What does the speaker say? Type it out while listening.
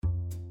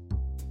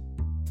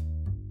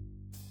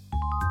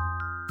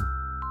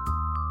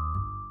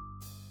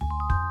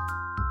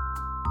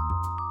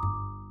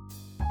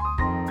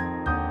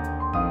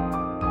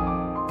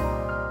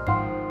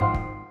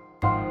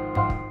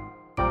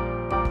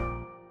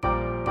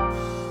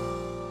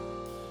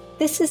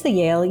This is the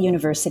Yale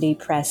University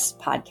Press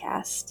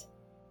podcast.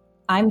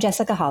 I'm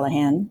Jessica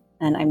Holohan,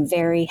 and I'm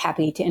very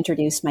happy to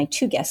introduce my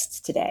two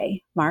guests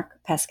today, Mark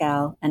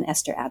Pascal and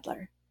Esther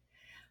Adler.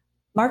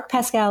 Mark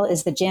Pascal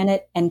is the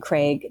Janet and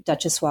Craig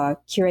Duchossois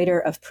Curator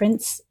of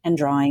Prints and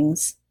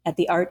Drawings at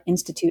the Art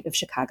Institute of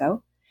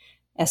Chicago.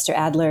 Esther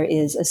Adler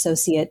is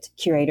Associate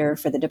Curator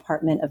for the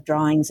Department of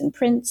Drawings and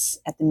Prints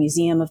at the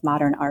Museum of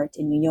Modern Art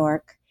in New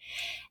York.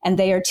 And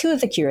they are two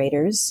of the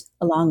curators,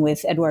 along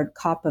with Edward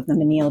Kopp of the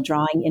Menil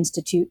Drawing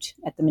Institute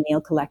at the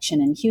Menil Collection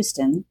in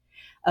Houston,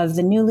 of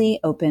the newly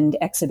opened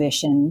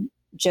exhibition,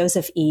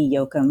 Joseph E.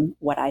 Yoakum,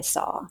 What I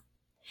Saw.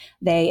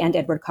 They and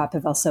Edward Kopp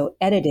have also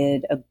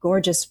edited a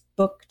gorgeous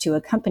book to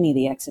accompany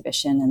the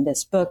exhibition. And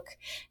this book,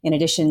 in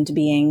addition to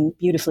being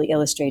beautifully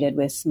illustrated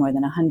with more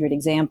than 100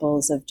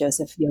 examples of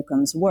Joseph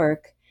Yoakum's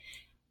work,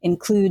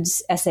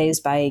 includes essays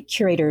by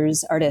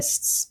curators,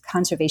 artists,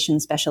 conservation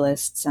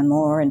specialists, and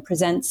more, and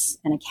presents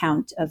an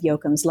account of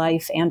Yoakum's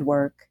life and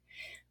work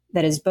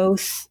that is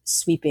both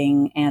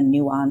sweeping and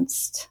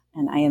nuanced.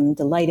 And I am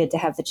delighted to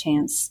have the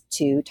chance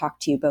to talk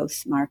to you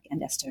both, Mark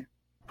and Esther.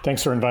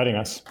 Thanks for inviting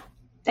us.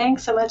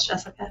 Thanks so much,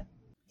 Jessica.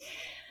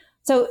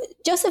 So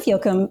Joseph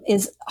Yoakum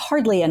is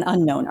hardly an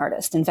unknown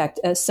artist. In fact,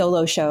 a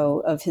solo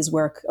show of his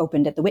work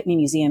opened at the Whitney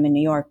Museum in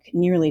New York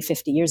nearly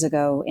 50 years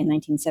ago in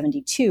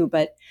 1972,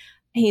 but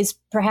he's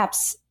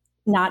perhaps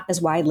not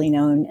as widely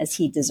known as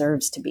he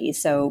deserves to be.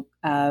 So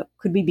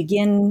could we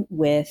begin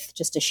with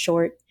just a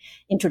short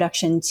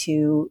introduction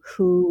to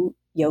who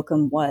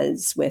Yoakum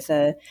was, with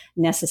a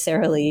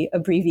necessarily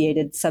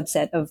abbreviated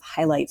subset of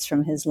highlights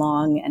from his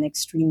long and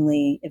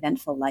extremely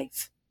eventful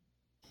life?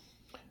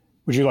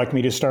 Would you like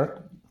me to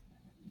start?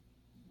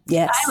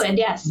 Yes. I would,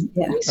 yes.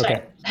 Yeah.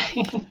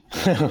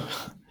 Okay.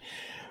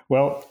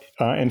 Well,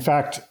 in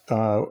fact,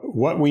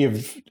 what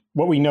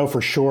we know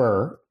for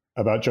sure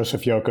about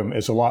Joseph Yoakum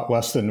is a lot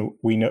less than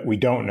we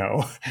don't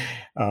know,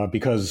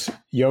 because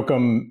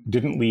Yoakum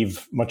didn't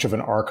leave much of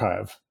an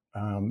archive.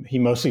 He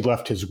mostly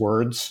left his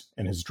words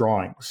and his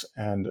drawings,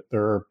 and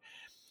they're,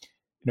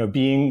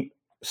 being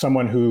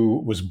someone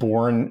who was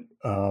born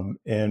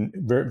in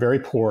very, very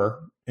poor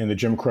in the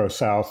Jim Crow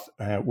South,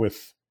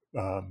 with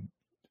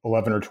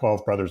 11 or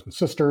 12 brothers and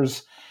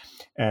sisters,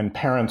 and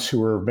parents who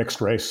were mixed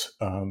race,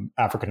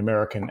 African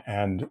American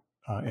and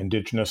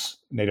indigenous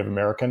Native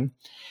American.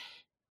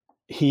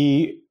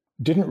 He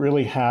didn't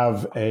really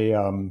have a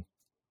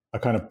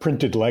kind of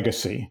printed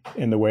legacy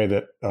in the way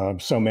that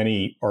so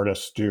many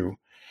artists do.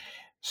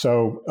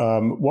 So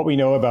what we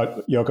know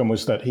about Yoakum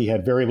was that he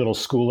had very little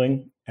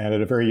schooling, and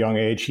at a very young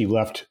age, he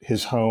left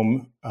his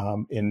home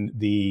in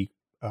the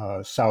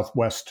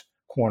southwest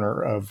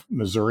corner of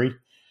Missouri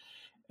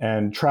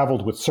and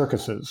traveled with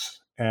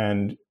circuses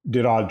and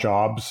did odd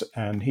jobs.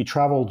 And he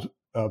traveled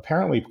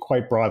apparently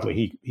quite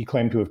broadly. He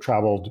claimed to have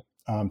traveled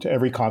to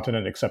every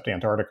continent except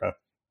Antarctica.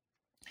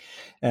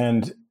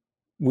 And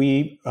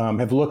we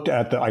have looked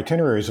at the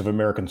itineraries of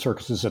American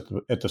circuses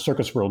at the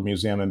Circus World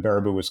Museum in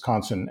Baraboo,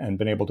 Wisconsin, and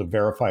been able to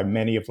verify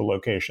many of the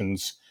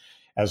locations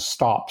as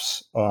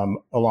stops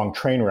along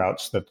train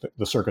routes that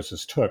the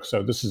circuses took.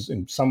 So this is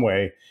in some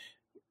way,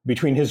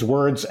 between his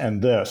words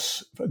and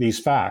these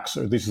facts,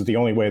 or this is the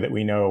only way that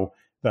we know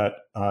that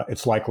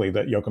it's likely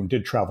that Yoakum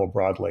did travel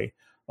broadly,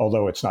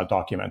 although it's not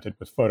documented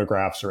with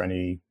photographs or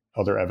any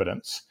other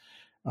evidence.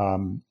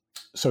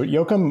 So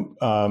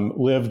Yoakum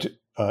lived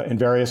in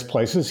various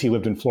places. He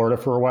lived in Florida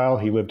for a while.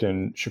 He lived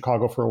in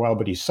Chicago for a while,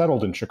 but he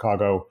settled in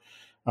Chicago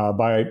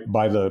by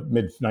the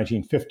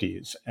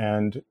mid-1950s.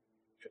 And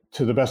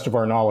to the best of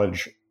our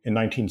knowledge, in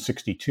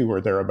 1962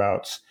 or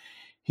thereabouts,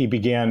 he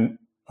began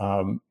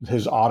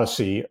his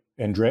odyssey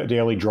and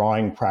daily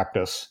drawing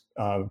practice,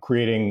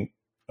 creating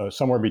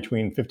somewhere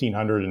between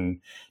 1,500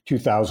 and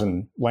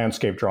 2,000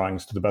 landscape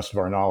drawings, to the best of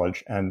our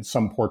knowledge, and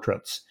some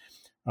portraits,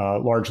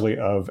 largely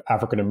of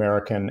African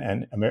American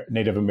and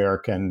Native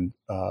American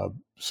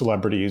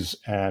celebrities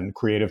and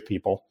creative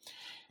people.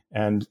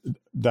 And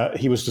that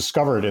he was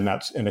discovered in a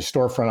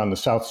storefront on the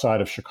south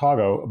side of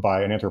Chicago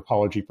by an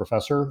anthropology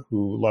professor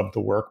who loved the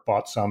work,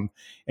 bought some,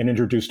 and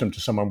introduced him to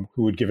someone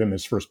who would give him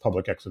his first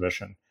public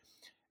exhibition.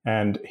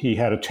 And he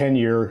had a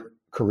 10-year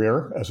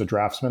career as a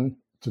draftsman,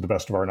 to the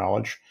best of our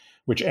knowledge,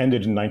 which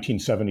ended in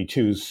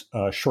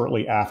 1972,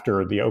 shortly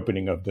after the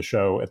opening of the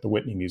show at the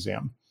Whitney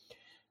Museum.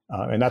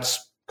 And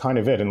that's kind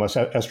of it, unless,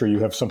 Esther, you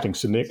have something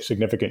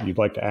significant you'd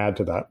like to add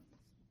to that.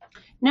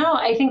 No,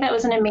 I think that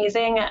was an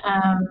amazing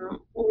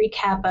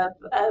recap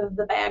of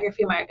the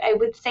biography, Mark. I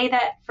would say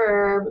that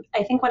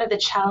I think one of the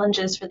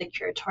challenges for the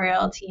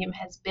curatorial team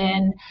has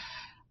been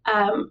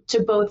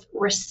to both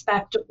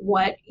respect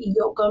what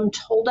Yoakum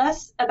told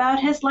us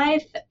about his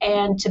life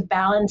and to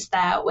balance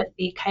that with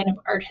the kind of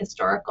art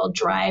historical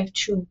drive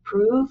to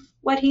prove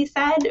what he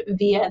said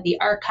via the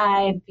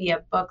archive,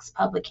 via books,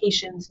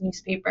 publications,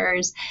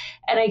 newspapers.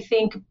 And I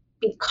think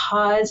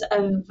because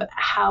of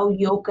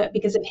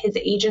because of his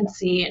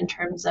agency in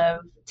terms of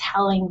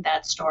telling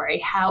that story,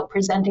 how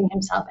presenting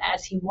himself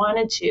as he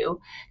wanted to,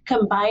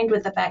 combined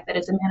with the fact that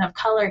as a man of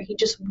color, he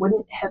just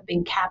wouldn't have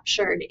been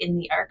captured in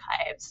the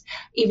archives,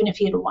 even if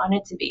he had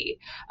wanted to be,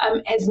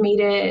 has made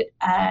it,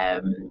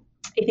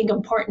 I think,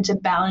 important to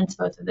balance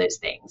both of those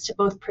things, to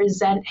both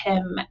present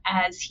him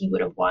as he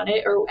would have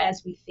wanted, or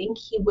as we think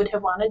he would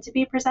have wanted to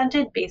be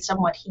presented based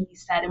on what he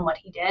said and what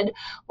he did,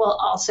 while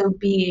also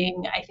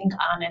being, I think,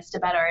 honest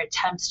about our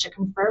attempts to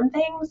confirm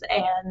things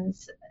and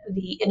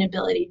the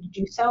inability to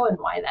do so and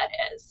why that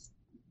is.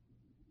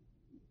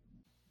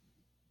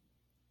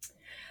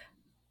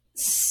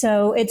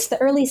 So it's the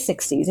early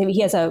 60s.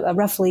 He has a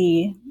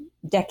roughly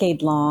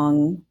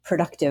decade-long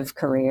productive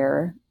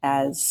career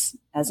as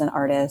an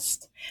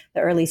artist.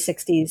 The early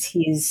 60s,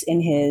 he's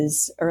in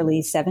his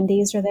early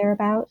 70s or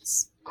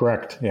thereabouts.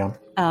 Correct, yeah.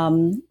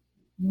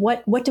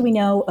 What do we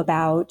know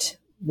about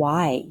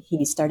why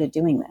he started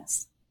doing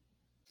this?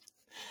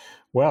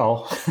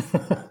 Well,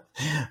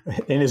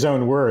 in his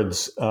own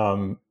words,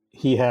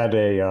 he had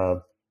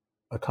a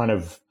kind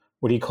of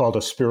what he called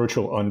a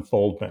spiritual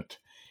unfoldment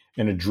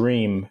and a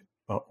dream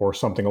or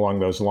something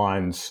along those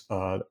lines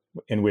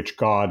in which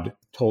God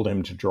told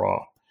him to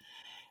draw.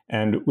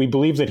 And we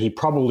believe that he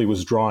probably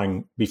was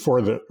drawing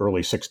before the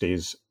early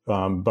 60s,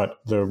 but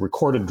the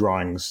recorded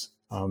drawings,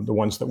 the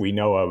ones that we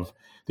know of,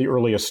 the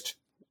earliest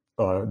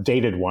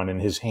dated one in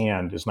his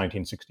hand is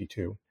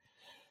 1962.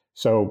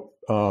 So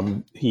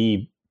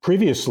he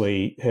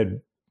previously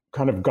had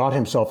kind of got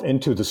himself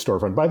into the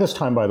storefront. By this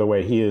time, by the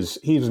way, he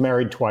was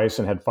married twice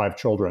and had 5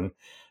 children,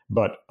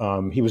 but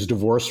he was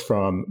divorced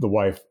from the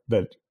wife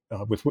that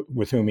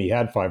with whom he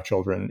had 5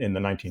 children in the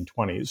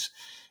 1920s.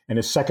 And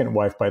his second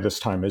wife by this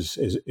time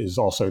is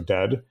also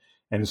dead.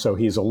 And so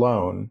he's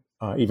alone,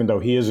 even though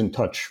he is in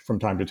touch from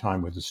time to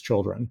time with his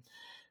children.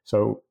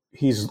 So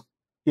he's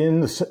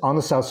on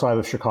the south side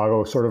of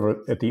Chicago, sort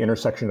of at the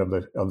intersection of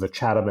the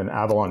Chatham and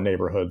Avalon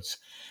neighborhoods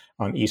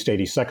on East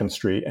 82nd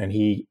Street. And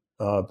he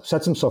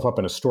sets himself up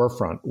in a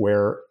storefront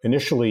where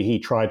initially he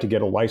tried to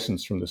get a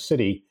license from the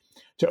city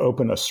to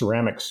open a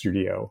ceramic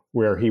studio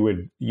where he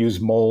would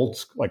use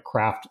molds, like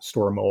craft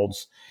store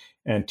molds,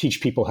 and teach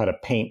people how to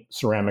paint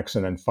ceramics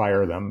and then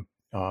fire them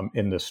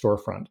in the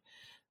storefront.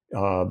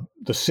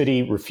 The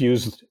city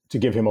refused to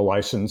give him a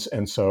license,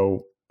 and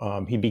so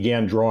he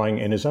began drawing,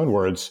 in his own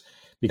words,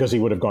 because he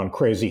would have gone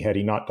crazy had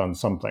he not done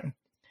something.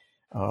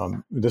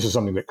 This is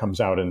something that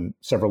comes out in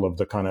several of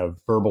the kind of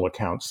verbal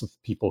accounts of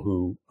people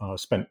who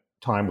spent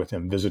time with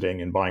him, visiting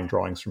and buying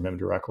drawings from him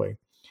directly.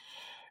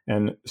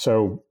 And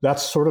so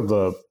that's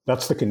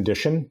the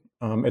condition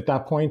at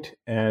that point.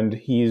 And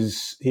he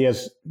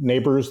has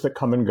neighbors that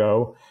come and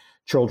go.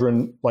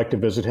 Children like to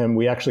visit him.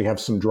 We actually have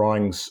some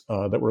drawings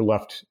that were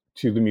left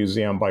to the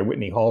museum by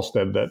Whitney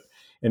Halstead that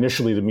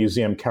initially the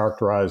museum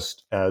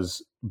characterized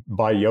as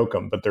by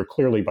Yoakum, but they're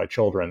clearly by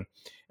children.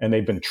 And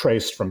they've been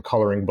traced from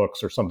coloring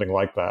books or something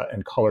like that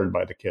and colored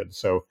by the kids.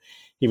 So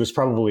he was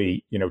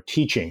probably,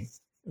 teaching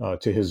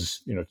to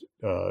his,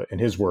 in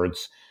his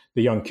words,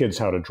 the young kids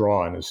how to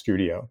draw in his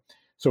studio.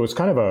 So it's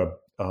kind of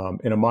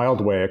in a mild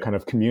way, a kind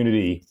of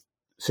community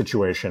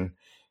situation.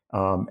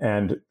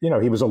 And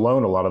he was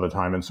alone a lot of the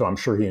time. And so I'm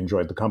sure he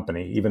enjoyed the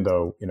company, even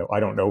though, I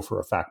don't know for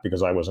a fact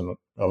because I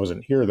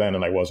wasn't here then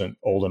and I wasn't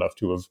old enough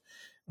to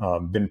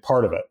have been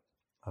part of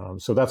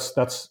it. So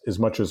that's as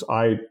much as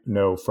I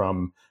know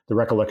from the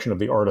recollection of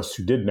the artists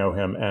who did know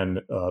him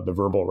and the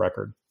verbal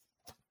record.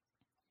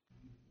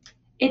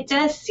 It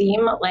does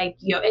seem like,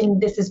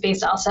 and this is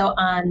based also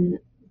on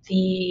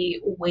the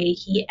way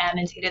he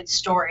annotated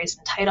stories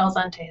and titles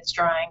onto his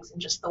drawings and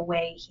just the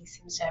way he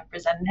seems to have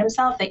presented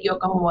himself, that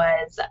Yoakum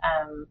was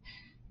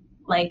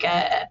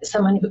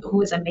someone who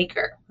was a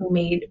maker, who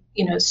made,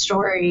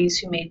 stories,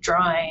 who made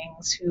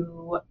drawings,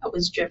 who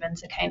was driven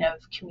to kind of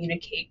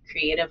communicate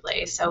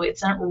creatively. So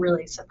it's not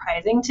really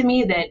surprising to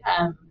me that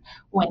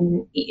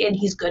and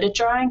he's good at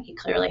drawing, he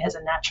clearly has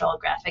a natural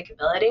graphic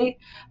ability,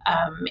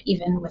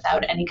 even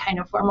without any kind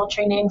of formal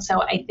training.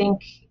 So I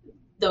think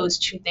those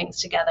two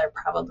things together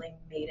probably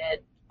made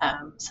it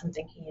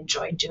something he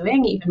enjoyed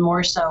doing, even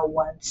more so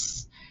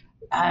once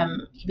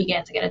he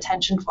began to get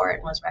attention for it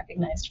and was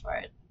recognized for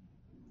it.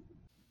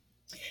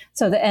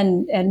 So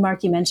and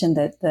Mark, you mentioned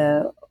that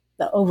the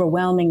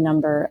overwhelming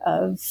number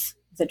of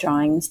the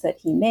drawings that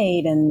he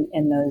made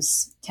in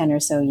those 10 or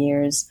so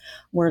years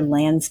were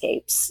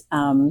landscapes.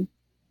 In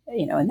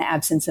the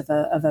absence of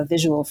a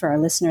visual for our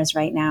listeners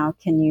right now,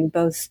 can you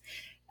both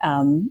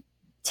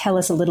tell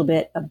us a little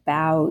bit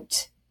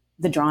about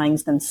the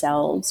drawings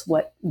themselves,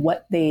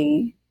 what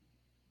they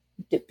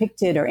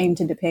depicted or aimed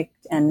to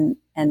depict, and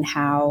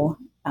how,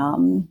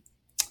 and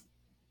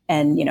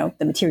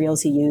the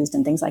materials he used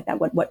and things like that,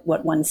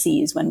 what one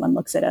sees when one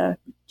looks at a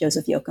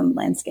Joseph Yoakum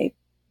landscape?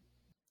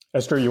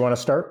 Esther, you want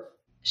to start?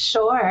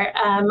 Sure.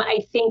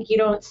 I think you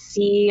don't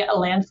see a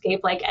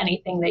landscape like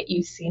anything that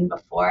you've seen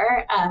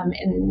before.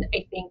 And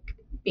I think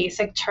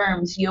basic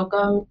terms,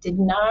 Yoakum did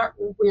not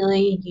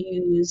really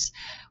use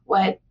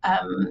what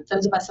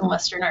those of us in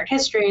Western art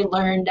history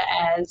learned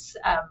as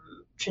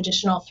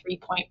traditional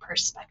three-point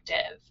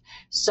perspective.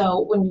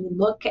 So when you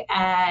look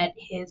at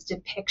his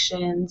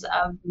depictions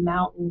of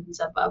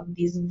mountains, of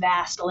these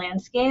vast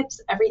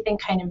landscapes, everything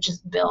kind of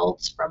just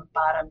builds from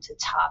bottom to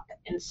top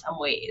in some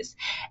ways.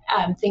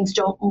 Things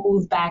don't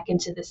move back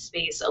into the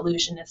space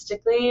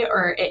illusionistically,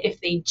 or if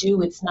they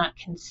do, it's not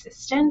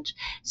consistent.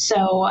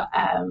 So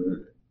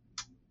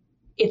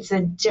it's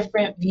a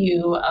different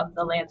view of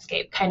the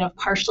landscape, kind of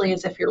partially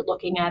as if you're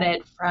looking at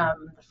it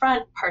from the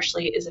front,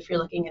 partially as if you're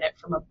looking at it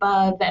from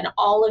above, and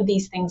all of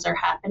these things are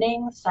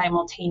happening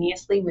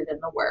simultaneously within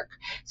the work.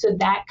 So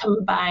that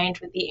combined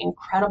with the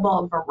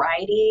incredible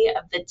variety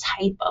of the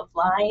type of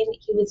line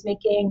he was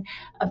making,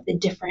 of the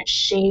different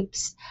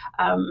shapes,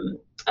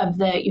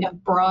 you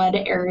have broad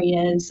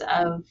areas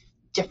of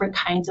different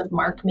kinds of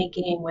mark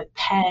making with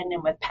pen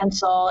and with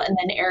pencil, and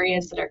then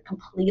areas that are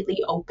completely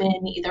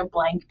open, either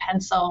blank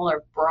pencil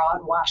or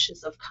broad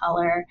washes of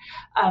color.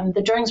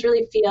 The drawings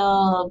really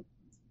feel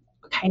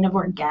kind of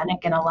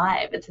organic and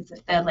alive. It's as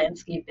if the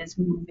landscape is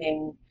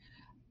moving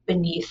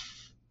beneath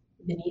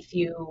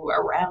you,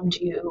 around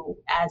you,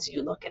 as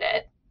you look at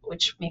it,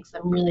 which makes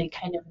them really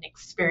kind of an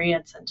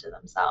experience unto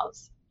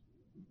themselves.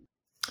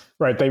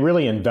 Right. They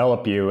really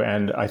envelop you.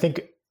 And I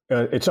think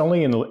it's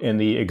only in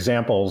the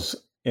examples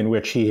in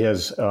which he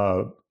has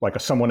like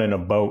someone in a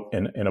boat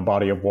in a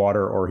body of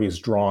water, or he's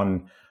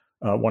drawn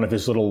one of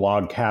his little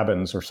log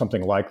cabins or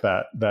something like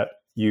that, that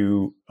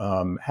you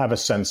have a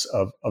sense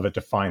of a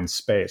defined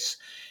space.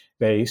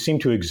 They seem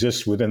to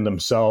exist within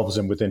themselves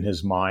and within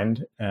his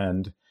mind.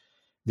 And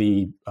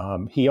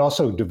he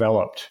also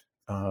developed,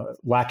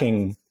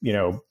 lacking,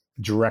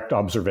 direct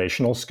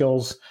observational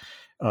skills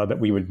that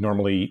we would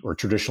normally or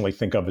traditionally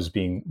think of as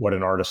being what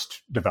an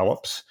artist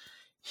develops.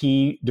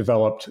 He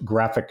developed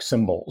graphic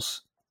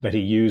symbols that he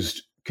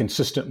used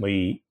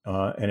consistently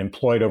and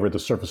employed over the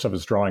surface of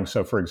his drawing.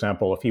 So, for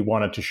example, if he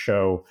wanted to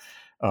show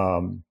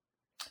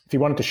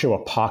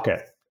a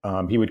pocket,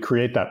 he would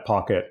create that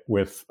pocket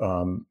with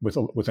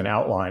an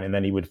outline, and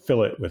then he would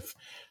fill it with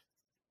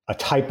a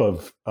type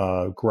of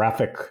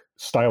graphic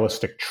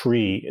stylistic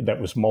tree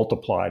that was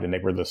multiplied, and they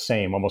were the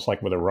same, almost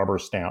like with a rubber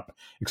stamp,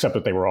 except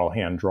that they were all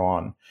hand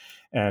drawn.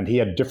 And he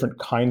had different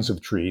kinds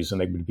of trees,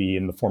 and they would be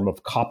in the form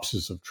of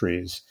copses of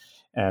trees.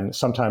 And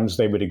sometimes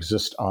they would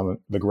exist on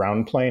the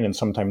ground plane, and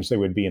sometimes they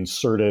would be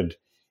inserted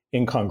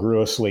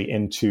incongruously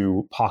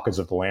into pockets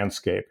of the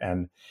landscape.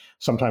 And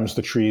sometimes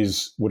the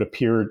trees would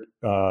appear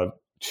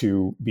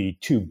to be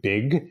too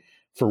big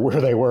for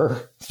where they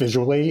were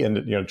visually, and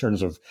in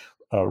terms of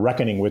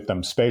reckoning with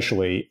them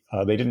spatially,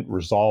 they didn't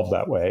resolve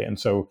that way. And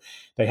so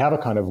they have a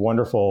kind of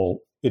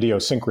wonderful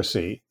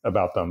idiosyncrasy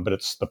about them, but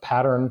it's the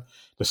pattern,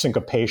 the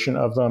syncopation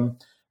of them,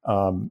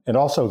 and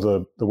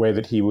also the way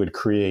that he would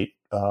create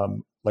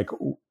like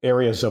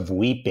areas of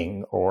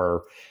weeping,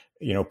 or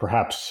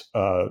perhaps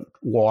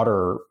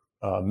water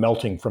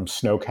melting from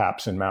snow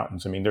caps in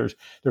mountains. I mean,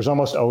 there's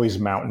almost always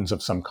mountains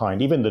of some kind.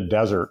 Even the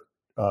desert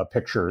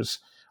pictures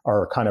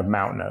are kind of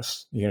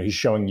mountainous. He's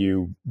showing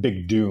you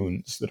big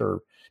dunes that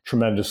are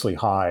tremendously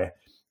high,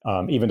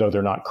 even though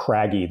they're not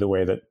craggy the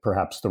way that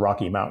perhaps the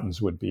Rocky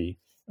Mountains would be.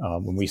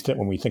 When we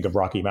think of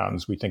Rocky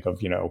Mountains, we think of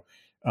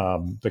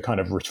the kind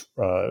of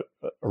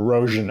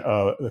erosion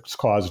that's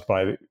caused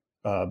by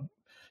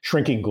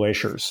shrinking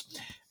glaciers.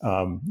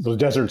 The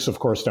deserts, of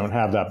course, don't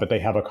have that, but they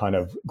have a kind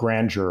of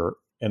grandeur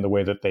in the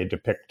way that they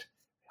depict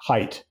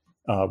height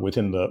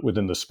within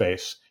the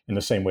space, in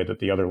the same way that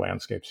the other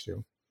landscapes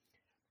do.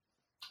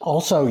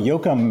 Also,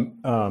 Joachim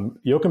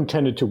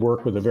tended to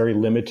work with a very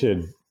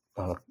limited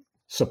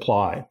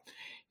supply.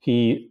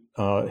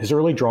 His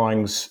early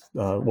drawings,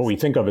 what we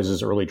think of as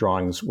his early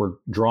drawings, were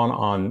drawn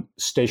on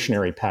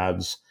stationery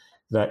pads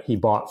that he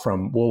bought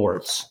from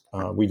Woolworths.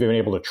 We've been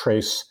able to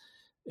trace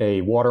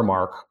a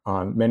watermark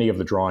on many of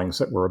the drawings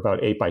that were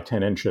about 8 by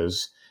 10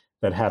 inches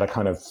that had a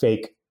kind of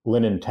fake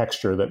linen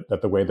texture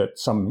that the way that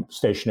some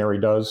stationery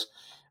does.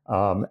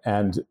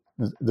 And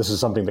this is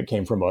something that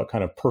came from a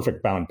kind of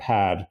perfect bound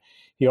pad.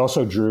 He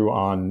also drew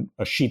on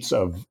sheets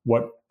of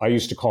what I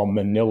used to call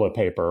manila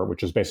paper,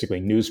 which is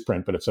basically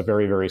newsprint, but it's a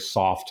very, very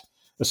soft,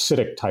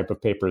 acidic type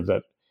of paper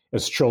that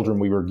as children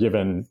we were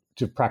given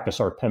to practice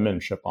our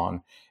penmanship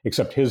on,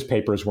 except his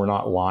papers were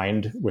not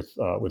lined with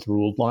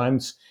ruled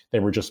lines. They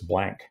were just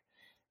blank.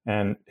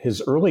 And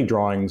his early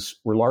drawings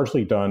were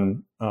largely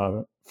done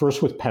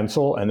first with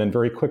pencil and then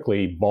very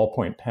quickly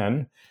ballpoint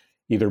pen,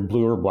 either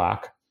blue or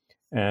black.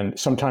 And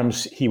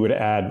sometimes he would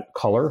add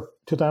color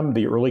to them.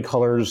 The early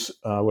colors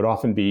would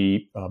often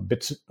be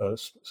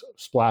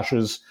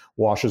splashes,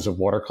 washes of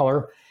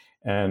watercolor.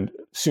 And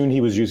soon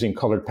he was using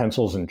colored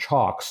pencils and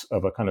chalks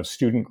of a kind of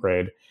student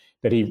grade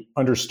that he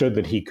understood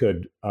that he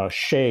could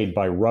shade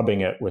by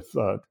rubbing it with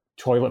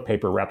toilet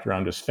paper wrapped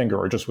around his finger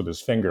or just with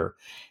his finger.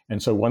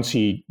 And so once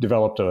he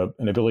developed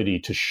an ability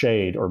to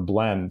shade or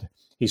blend,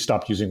 he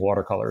stopped using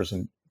watercolors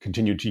and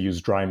continued to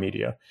use dry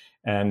media.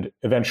 And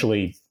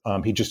eventually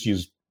he just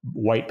used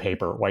white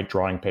paper, white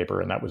drawing paper,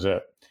 and that was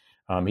it.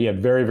 He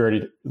had very,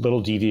 very little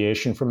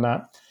deviation from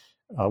that.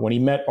 When he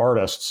met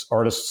artists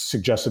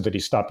suggested that he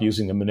stop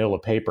using the manila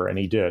paper, and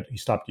he did. He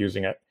stopped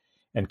using it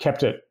and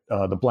kept it,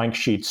 the blank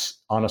sheets,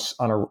 on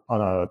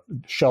a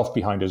shelf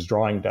behind his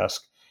drawing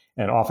desk,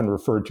 and often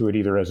referred to it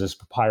either as his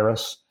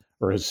papyrus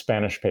or his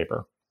Spanish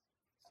paper,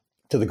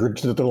 to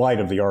the delight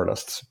of the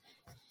artists.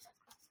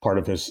 Part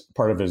of his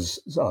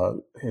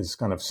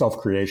kind of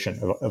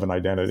self-creation of an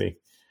identity.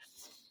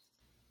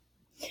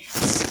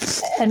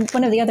 And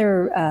one of the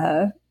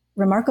other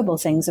remarkable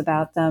things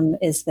about them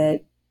is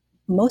that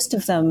most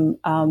of them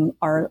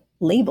are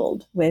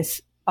labeled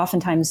with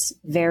oftentimes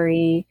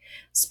very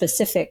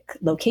specific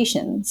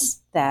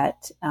locations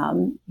that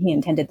he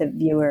intended the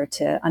viewer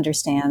to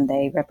understand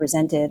they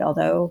represented,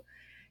 although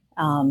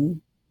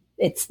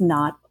there's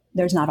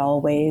not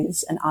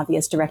always an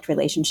obvious direct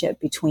relationship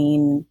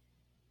between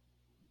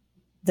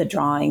the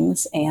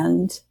drawings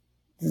and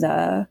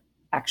the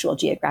actual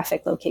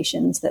geographic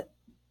locations that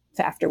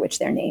after which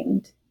they're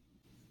named.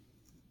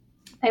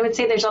 I would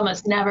say there's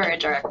almost never a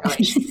direct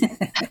relationship.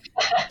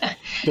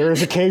 There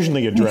is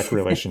occasionally a direct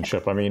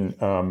relationship. I mean,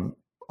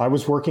 I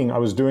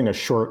was doing a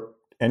short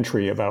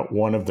entry about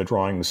one of the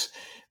drawings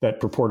that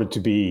purported to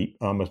be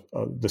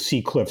the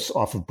sea cliffs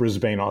off of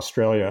Brisbane,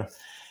 Australia.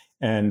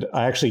 And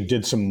I actually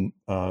did some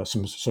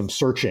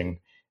searching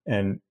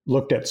and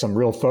looked at some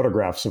real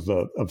photographs of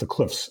the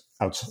cliffs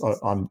out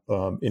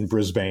in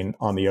Brisbane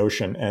on the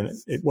ocean, and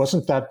it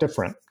wasn't that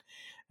different.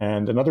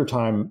 And another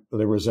time,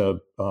 there was a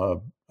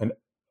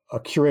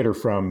curator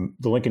from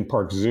the Lincoln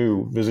Park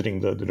Zoo visiting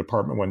the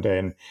department one day,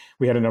 and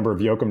we had a number of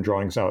Yoakum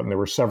drawings out, and there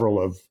were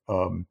several of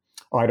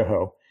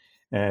Idaho.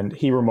 And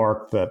he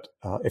remarked that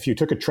if you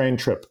took a train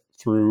trip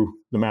through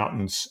the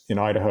mountains in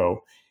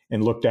Idaho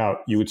and looked out,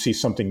 you would see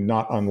something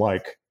not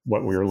unlike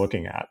what we were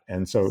looking at.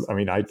 And so, I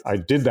mean, I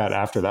did that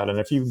after that. And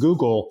if you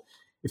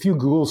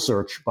Google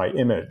search by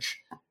image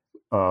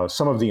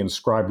some of the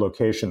inscribed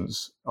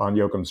locations on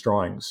Yoakum's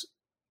drawings,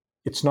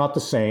 it's not the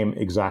same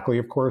exactly,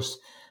 of course,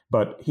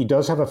 but he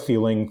does have a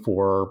feeling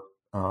for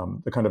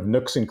the kind of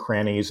nooks and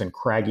crannies and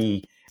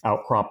craggy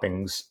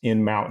outcroppings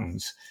in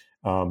mountains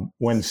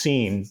when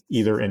seen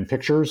either in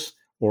pictures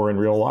or in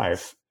real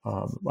life.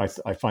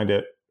 I find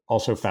it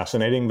also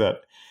fascinating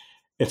that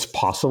it's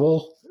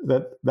possible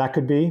that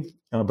could be,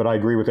 but I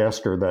agree with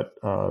Esther that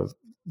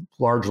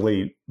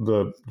largely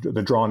the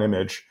drawn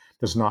image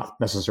does not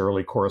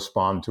necessarily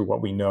correspond to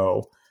what we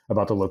know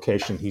about the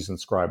location he's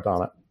inscribed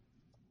on it.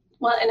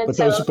 Well, and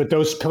but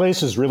those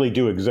places really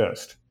do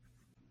exist.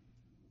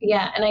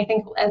 Yeah. And I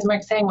think, as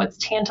Mark's saying, what's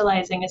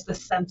tantalizing is the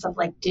sense of,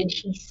 like, did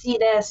he see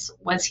this?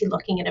 Was he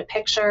looking at a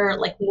picture?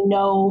 Like, we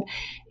know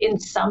in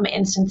some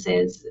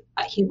instances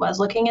he was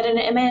looking at an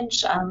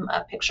image,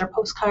 a picture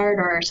postcard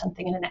or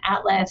something in an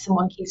atlas. In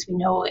one case, we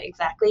know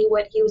exactly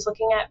what he was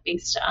looking at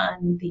based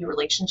on the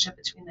relationship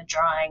between the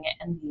drawing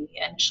and the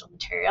initial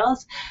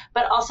materials.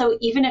 But also,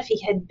 even if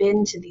he had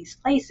been to these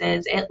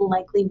places, it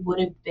likely would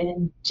have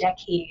been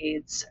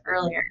decades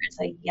earlier as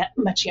a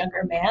much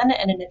younger man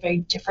and in a very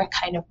different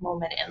kind of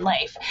moment in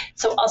life.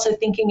 So also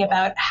thinking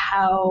about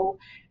how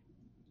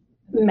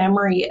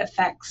memory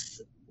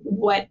affects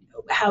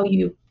how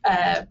you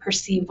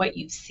perceive what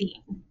you've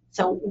seen.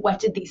 So what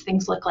did these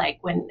things look like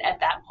when at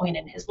that point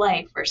in his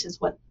life versus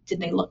what did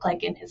they look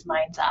like in his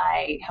mind's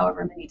eye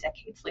however many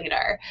decades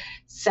later?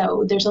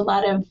 So there's a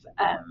lot of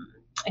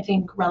I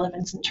think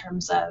relevance in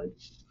terms of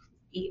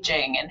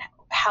aging and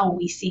how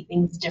we see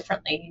things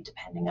differently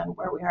depending on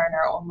where we are in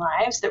our own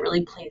lives that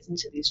really plays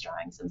into these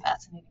drawings in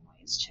fascinating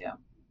ways too.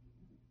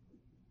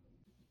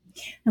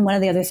 And one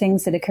of the other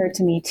things that occurred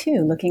to me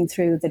too, looking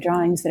through the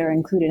drawings that are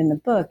included in the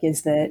book,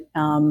 is that,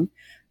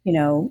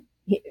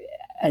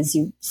 as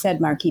you said,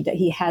 Mark,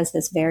 he has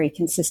this very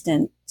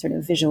consistent sort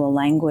of visual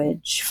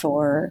language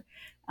for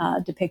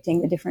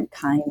depicting the different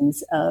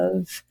kinds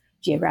of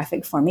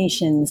geographic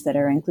formations that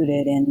are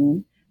included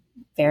in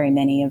very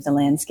many of the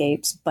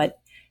landscapes, but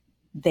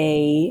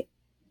they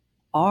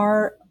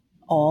are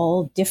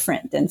all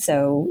different. And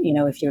so,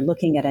 if you're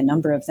looking at a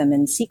number of them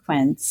in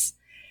sequence,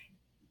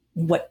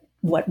 what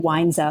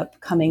winds up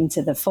coming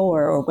to the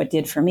fore, or what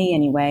did for me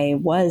anyway,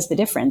 was the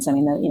difference. I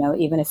mean,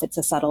 even if it's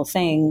a subtle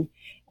thing,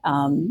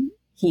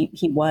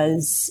 he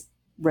was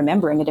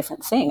remembering a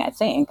different thing, I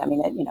think. I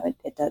mean,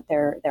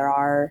 there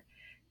are,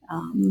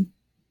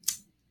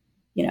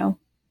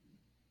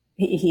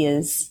 he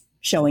is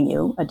showing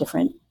you a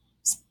different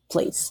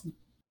place.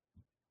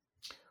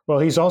 Well,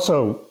 he's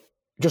also,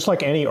 just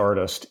like any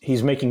artist,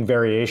 he's making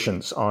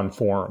variations on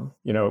form.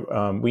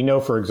 We know,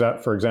 for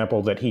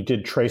example, that he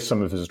did trace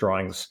some of his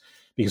drawings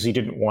because he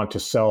didn't want to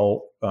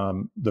sell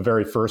the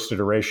very first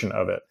iteration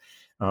of it,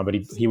 but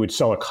he would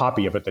sell a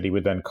copy of it that he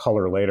would then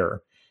color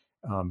later.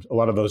 A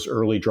lot of those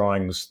early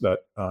drawings that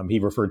he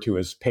referred to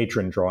as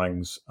patron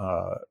drawings,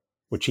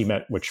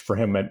 which for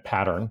him meant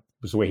pattern,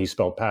 was the way he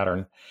spelled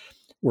pattern,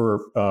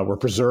 were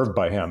preserved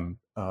by him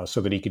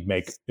so that he could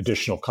make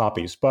additional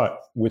copies. But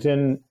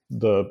within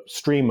the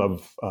stream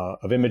of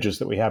images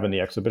that we have in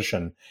the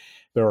exhibition,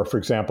 there are, for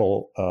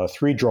example,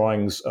 3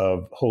 drawings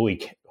of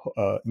Holy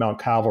Mount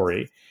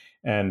Calvary,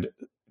 and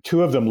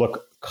 2 of them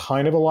look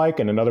kind of alike,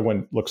 and another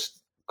one looks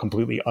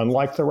completely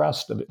unlike the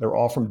rest. They're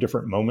all from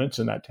different moments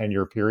in that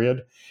 10-year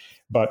period,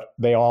 but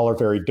they all are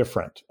very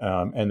different.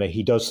 And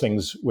he does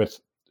things with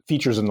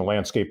features in the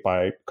landscape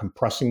by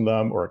compressing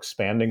them or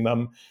expanding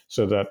them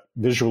so that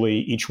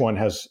visually each one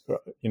has,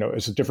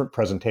 is a different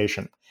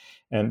presentation.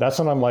 And that's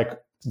not unlike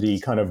the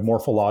kind of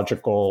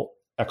morphological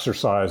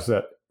exercise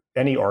that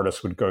any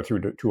artist would go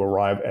through to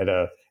arrive at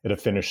a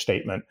finished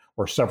statement,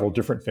 or several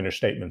different finished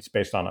statements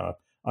based on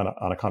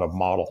a kind of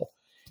model.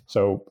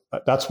 So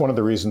that's one of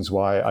the reasons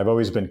why I've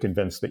always been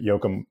convinced that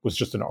Joachim was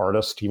just an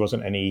artist. He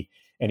wasn't any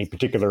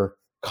particular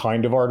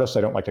kind of artist.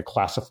 I don't like to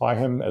classify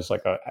him as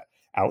like a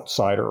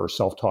outsider or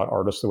self-taught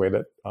artist the way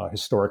that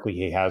historically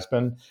he has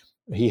been.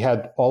 He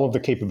had all of the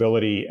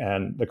capability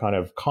and the kind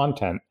of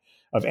content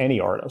of any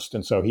artist.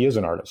 And so he is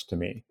an artist to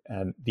me.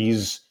 And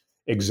these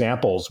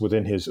examples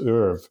within his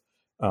oeuvre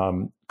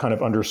kind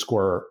of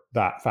underscore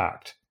that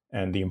fact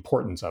and the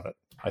importance of it,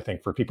 I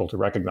think, for people to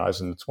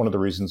recognize. And it's one of the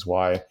reasons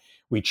why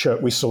we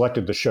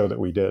selected the show that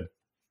we did.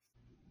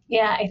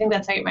 Yeah, I think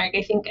that's right, Mark.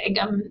 I think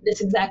this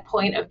exact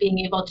point of being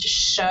able to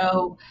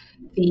show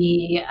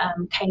the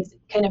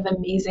kind of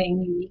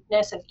amazing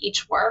uniqueness of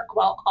each work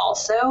while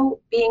also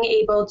being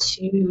able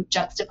to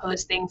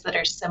juxtapose things that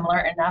are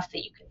similar enough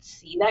that you can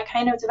see that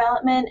kind of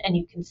development and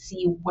you can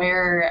see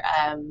where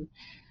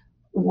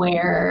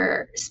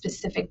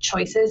specific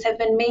choices have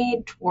been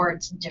made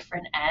towards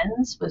different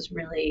ends was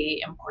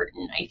really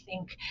important. I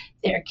think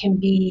there can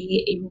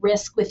be a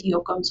risk with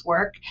Joachim's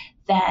work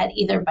that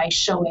either by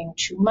showing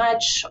too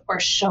much or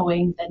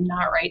showing the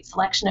not right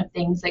selection of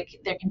things, that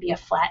there can be a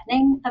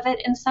flattening of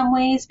it in some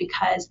ways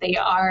because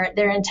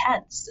they're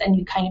intense and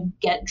you kind of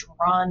get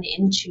drawn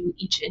into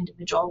each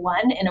individual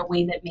one in a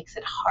way that makes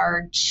it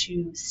hard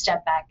to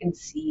step back and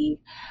see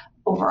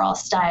overall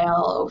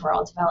style,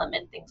 overall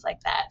development, things like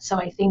that. So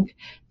I think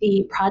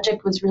the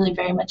project was really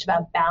very much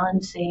about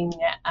balancing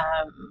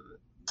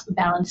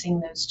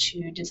those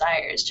two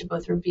desires to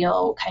both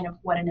reveal kind of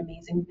what an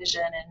amazing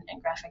vision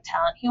and graphic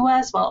talent he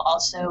was, while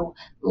also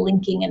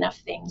linking enough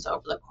things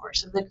over the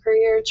course of the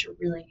career to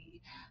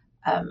really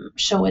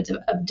show a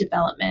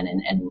development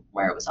and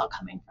where it was all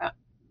coming from.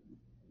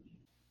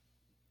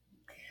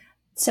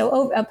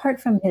 So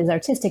apart from his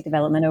artistic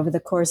development over the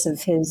course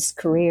of his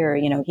career,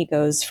 he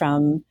goes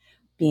from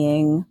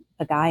being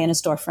a guy in a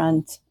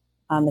storefront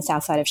on the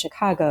south side of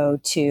Chicago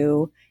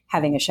to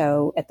having a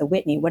show at the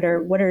Whitney. What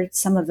are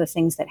some of the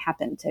things that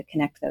happened to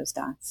connect those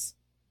dots?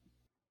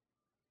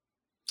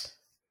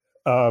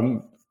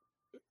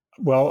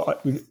 Well,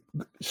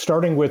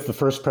 starting with the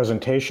first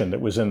presentation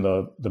that was in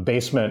the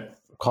basement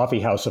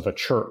coffee house of a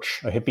church,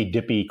 a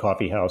hippy-dippy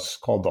coffee house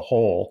called The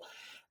Hole,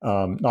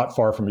 not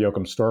far from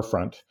Joachim's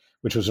storefront,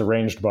 which was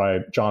arranged by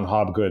John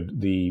Hobgood,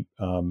 the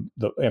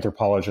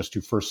anthropologist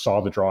who first saw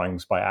the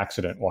drawings by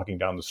accident walking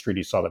down the street.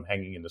 He saw them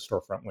hanging in the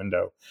storefront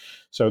window.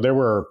 So there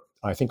were,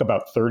 I think,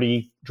 about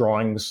 30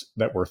 drawings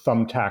that were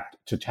thumbtacked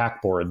to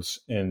tack boards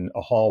in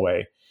a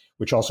hallway,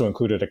 which also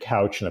included a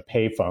couch and a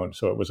payphone.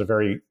 So it was a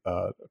very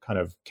kind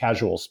of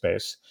casual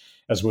space,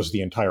 as was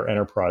the entire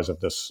enterprise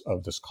of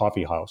this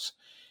coffee house.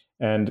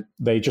 And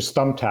they just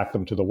thumbtacked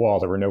them to the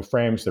wall. There were no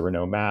frames, there were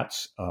no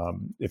mats.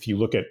 If you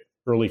look at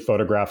early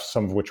photographs,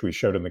 some of which we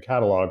showed in the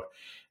catalog,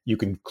 you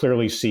can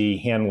clearly see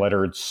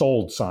hand-lettered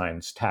sold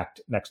signs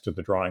tacked next to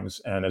the drawings.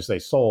 And as they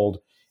sold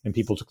and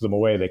people took them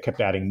away, they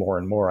kept adding more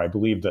and more. I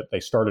believe that they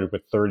started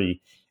with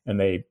 30, and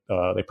they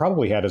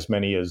probably had as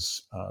many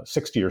as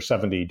 60 or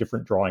 70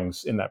 different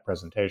drawings in that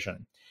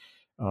presentation.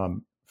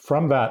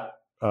 From that,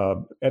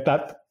 at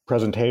that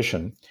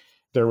presentation,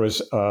 there was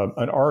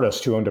an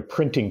artist who owned a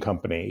printing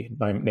company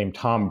named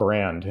Tom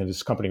Brand, and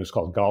his company was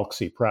called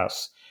Galaxy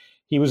Press.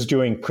 He was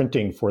doing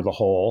printing for The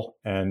Hole,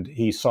 and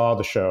he saw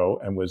the show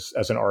and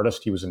as an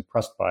artist, he was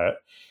impressed by it.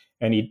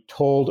 And he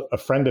told a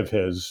friend of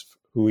his,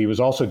 who he was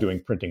also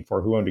doing printing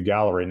for, who owned a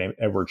gallery, named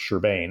Edward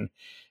Sherbain.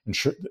 And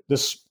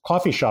this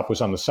coffee shop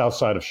was on the south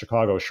side of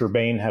Chicago.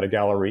 Sherbain had a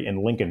gallery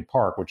in Lincoln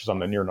Park, which is on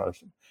the near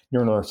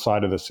north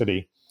side of the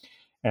city.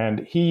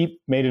 And he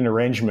made an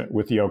arrangement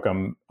with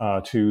Joachim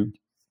to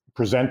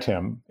present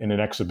him in an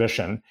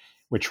exhibition,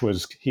 which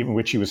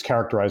he was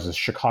characterized as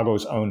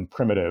Chicago's own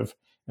primitive.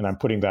 And I'm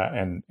putting that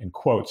in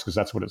quotes because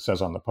that's what it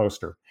says on the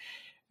poster.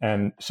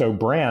 And so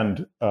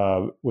Brand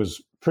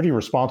was pretty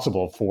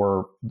responsible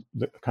for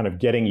the kind of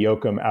getting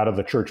Joachim out of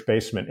the church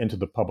basement into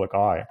the public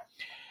eye.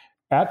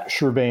 At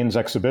Sherbain's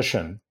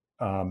exhibition,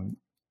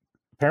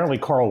 apparently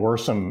Carl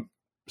Wersum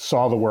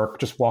saw the work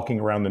just walking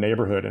around the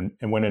neighborhood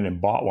and went in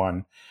and bought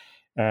one.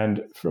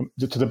 And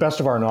to the best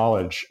of our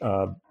knowledge,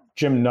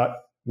 Jim Nutt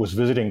was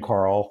visiting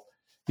Carl.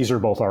 These are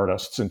both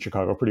artists in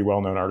Chicago, pretty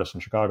well-known artists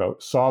in Chicago,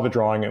 saw the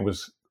drawing and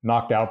was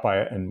knocked out by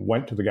it and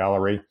went to the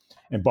gallery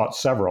and bought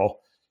several,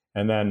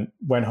 and then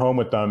went home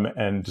with them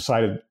and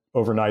decided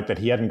overnight that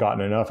he hadn't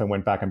gotten enough and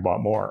went back and bought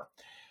more.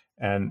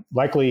 And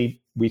likely,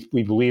 we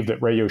believe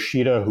that Ray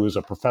Yoshida, who is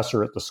a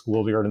professor at the School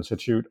of the Art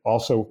Institute,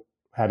 also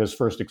had his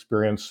first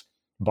experience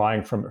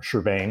buying from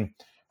Sherbain.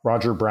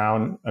 Roger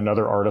Brown,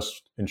 another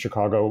artist in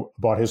Chicago,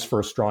 bought his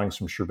first drawings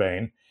from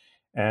Sherbain.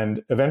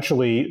 And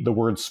eventually the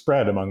word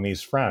spread among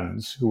these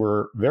friends who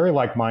were very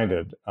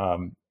like-minded.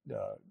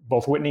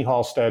 Both Whitney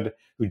Halstead,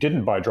 who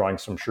didn't buy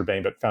drawings from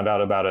Churbain, but found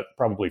out about it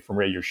probably from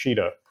Ray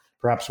Yoshida,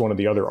 perhaps one of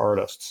the other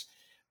artists,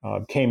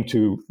 came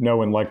to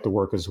know and like the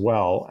work as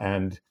well.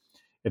 And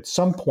at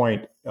some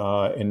point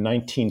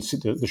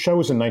the show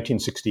was in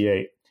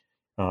 1968,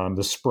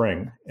 the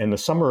spring. In the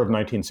summer of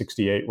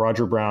 1968,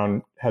 Roger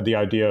Brown had the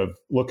idea of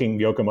looking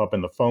Yoakum up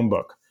in the phone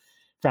book,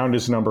 found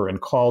his number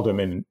and called him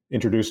and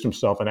introduced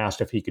himself and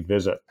asked if he could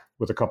visit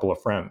with a couple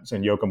of friends,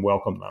 and Yoakum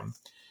welcomed them.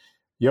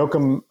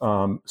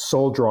 Yoakum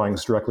sold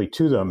drawings directly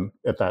to them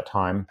at that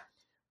time.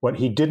 What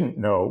he didn't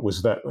know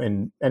was that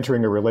in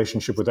entering a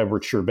relationship with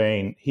Edward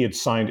Churbain, he had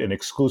signed an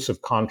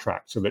exclusive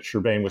contract so that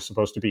Churbain was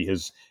supposed to be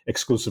his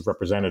exclusive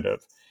representative.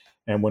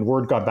 And when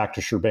word got back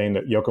to Churbain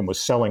that Yoakum was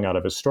selling out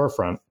of his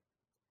storefront,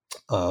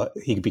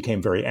 he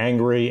became very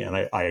angry, and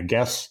I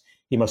guess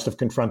he must have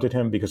confronted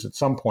him, because at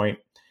some point,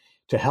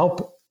 to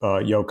help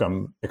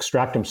Yoakum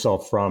extract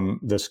himself from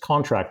this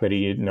contract that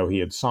he didn't know he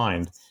had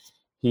signed,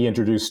 he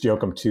introduced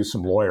Yoakum to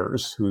some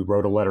lawyers who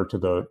wrote a letter to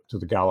the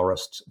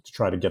gallerist to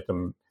try to get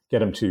him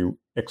to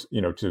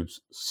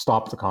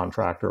stop the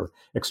contract or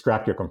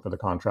extract Yoakum from the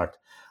contract.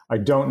 I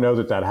don't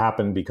know that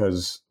happened,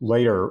 because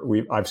later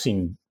I've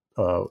seen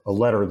a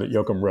letter that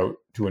Yoakum wrote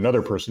to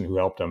another person who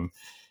helped him,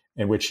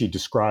 in which he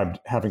described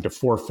having to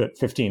forfeit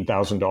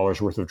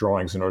 $15,000 worth of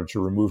drawings in order to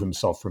remove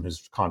himself from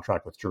his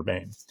contract with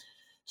Churbain.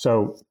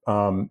 So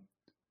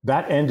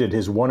that ended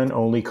his one and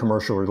only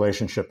commercial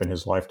relationship in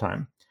his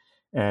lifetime.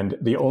 And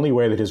the only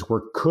way that his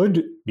work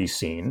could be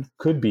seen,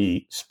 could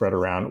be spread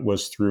around,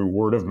 was through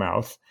word of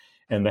mouth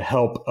and the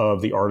help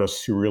of the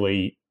artists who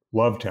really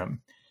loved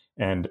him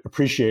and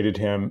appreciated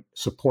him,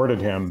 supported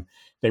him.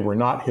 They were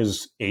not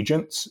his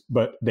agents,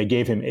 but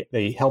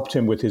they helped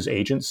him with his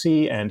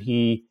agency, and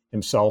he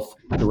himself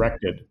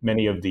directed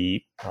many of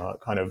the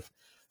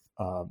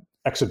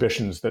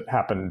exhibitions that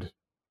happened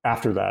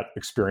after that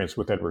experience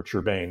with Edward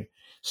Churbain,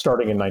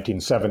 starting in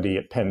 1970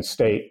 at Penn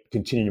State,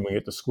 continuing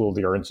at the School of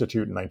the Art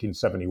Institute in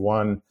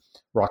 1971,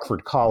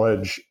 Rockford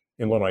College,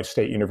 Illinois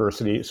State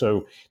University.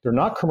 So they're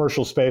not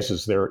commercial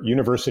spaces, they're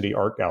university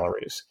art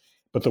galleries.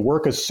 But the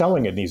work is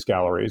selling in these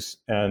galleries,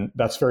 and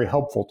that's very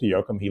helpful to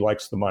Yoakum. He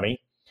likes the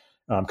money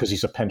because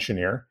he's a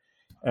pensioner,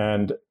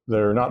 and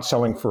they're not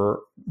selling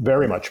for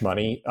very much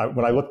money.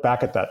 When I look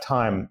back at that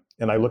time,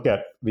 and I look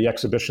at the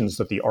exhibitions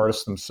that the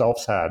artists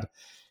themselves had,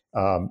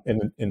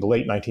 in the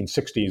late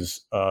 1960s,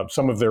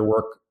 some of their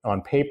work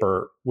on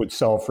paper would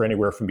sell for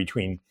anywhere from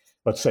between,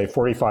 let's say,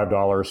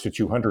 $45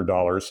 to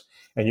 $200.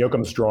 And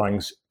Yoakum's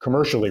drawings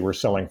commercially were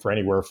selling for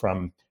anywhere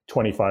from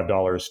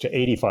 $25 to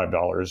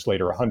 $85,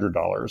 later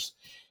 $100.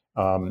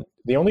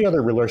 The only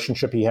other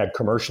relationship he had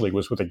commercially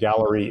was with a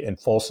gallery in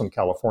Folsom,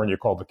 California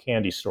called the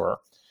Candy Store.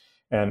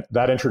 And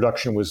that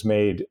introduction was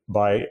made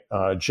by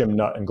Jim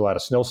Nutt and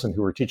Gladys Nilsson,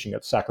 who were teaching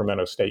at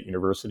Sacramento State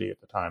University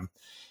at the time.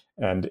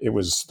 And it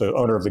was the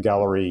owner of the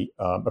gallery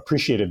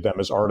appreciated them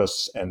as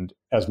artists, and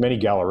as many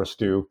gallerists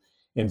do,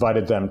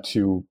 invited them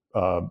to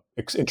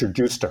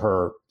introduce to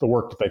her the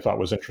work that they thought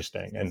was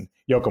interesting. And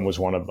Yoakum was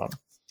one of them.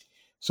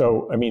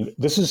 So, I mean,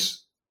 this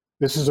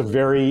is a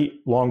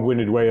very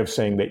long-winded way of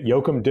saying that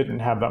Yoakum didn't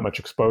have that much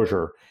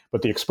exposure,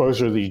 but the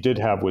exposure that he did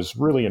have was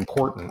really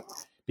important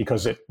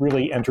because it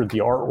really entered the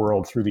art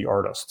world through the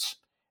artists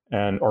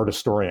and art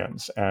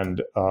historians.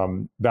 And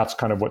that's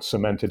kind of what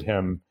cemented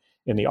him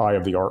in the eye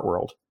of the art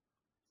world.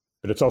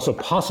 But it's also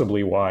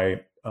possibly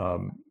why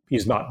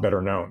he's not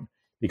better known,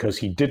 because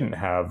he didn't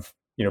have,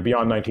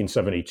 beyond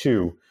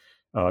 1972,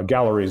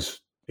 galleries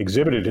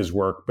exhibited his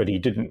work, but he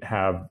didn't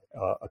have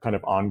a kind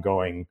of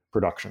ongoing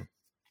production.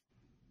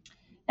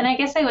 And I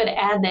guess I would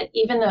add that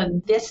even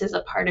though this is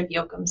a part of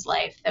Yoakum's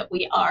life, that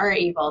we are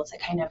able to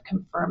kind of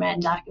confirm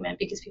and document,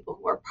 because people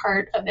who are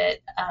part of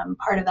it,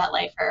 part of that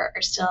life are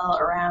still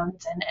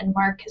around. And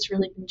Mark has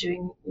really been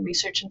doing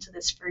research into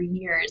this for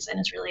years, and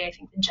is really, I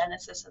think, the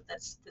genesis of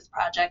this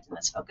project and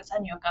this focus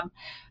on Yoakum.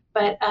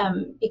 But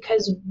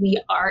because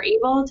we are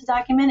able to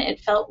document,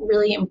 it felt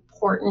really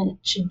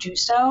important to do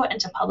so and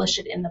to publish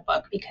it in the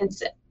book,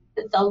 because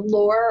the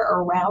lore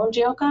around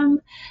Yoakum,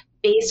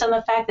 based on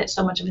the fact that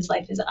so much of his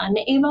life is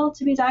unable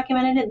to be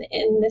documented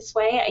in this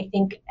way, I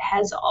think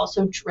has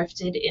also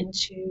drifted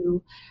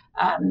into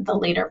the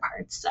later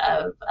parts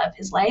of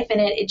his life,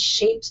 and it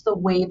shapes the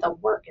way the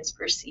work is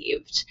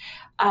perceived.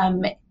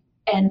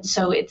 And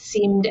so I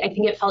think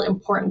it felt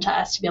important to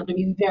us to be able to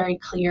be very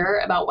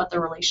clear about what the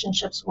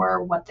relationships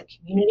were, what the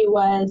community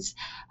was,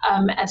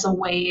 as a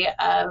way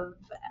of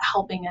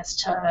helping us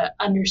to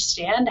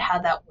understand how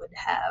that would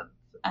have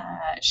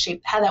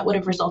shaped, how that would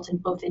have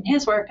resulted both in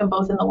his work and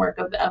both in the work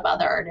of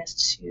other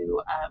artists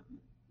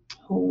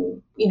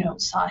who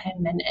saw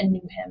him and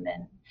knew him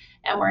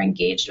and were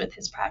engaged with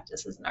his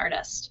practice as an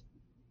artist.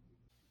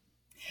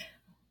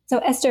 So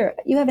Esther,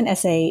 you have an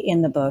essay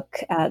in the book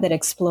that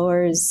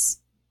explores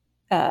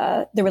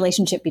the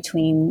relationship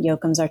between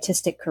Yoakum's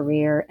artistic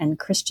career and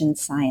Christian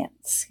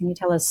Science. Can you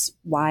tell us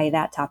why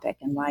that topic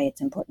and why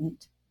it's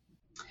important?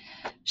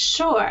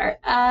 Sure.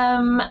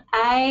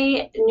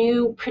 I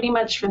knew pretty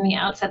much from the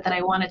outset that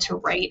I wanted to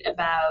write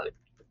about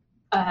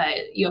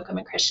Yoakum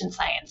and Christian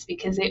Science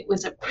because it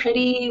was a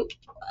pretty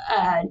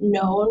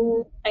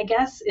known, I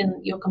guess,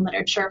 in Yoakum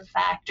literature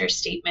fact or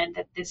statement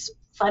that this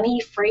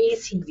funny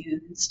phrase he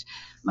used,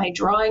 my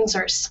drawings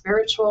are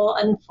spiritual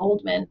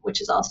unfoldment, which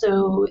is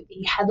also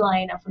the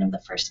headline of one of the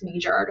first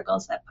major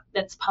articles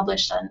that's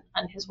published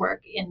on his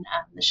work in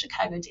the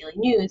Chicago Daily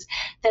News,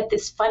 that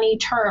this funny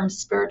term,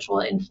 spiritual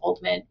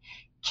unfoldment,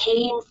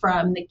 came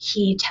from the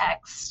key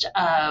text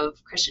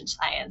of Christian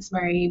Science,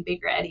 Mary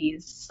Baker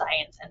Eddy's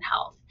Science and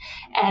Health.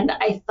 And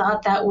I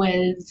thought that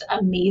was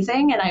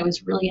amazing. And I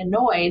was really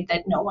annoyed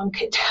that no one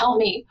could tell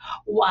me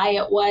why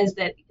it was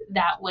that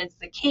that was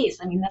the case.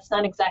 I mean, that's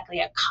not exactly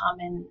a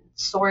common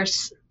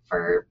source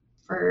for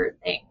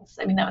things.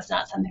 I mean, that was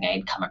not something I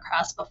had come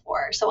across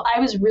before. So I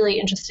was really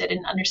interested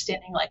in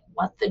understanding like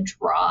what the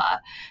draw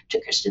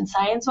to Christian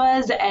Science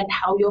was and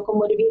how Yoakum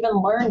would have even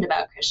learned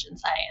about Christian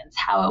Science,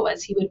 how it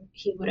was he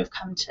would have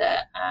come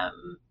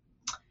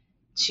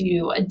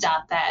to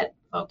adopt that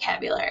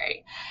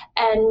vocabulary.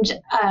 And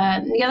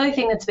the other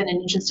thing that's been an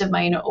interest of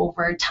mine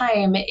over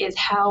time is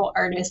how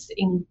artists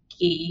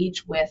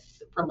engage with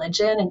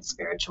religion and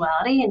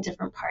spirituality in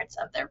different parts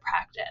of their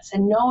practice.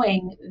 And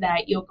knowing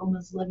that Yoakum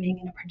was living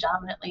in a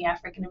predominantly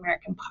African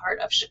American part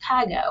of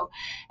Chicago,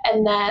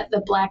 and that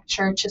the Black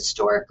church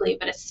historically,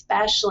 but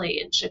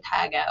especially in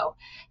Chicago,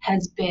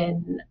 has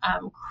been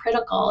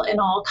critical in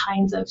all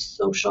kinds of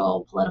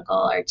social,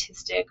 political,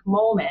 artistic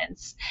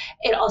moments,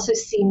 it also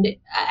seemed,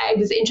 I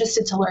was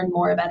interested to learn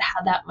more about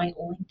how that might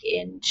link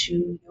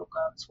into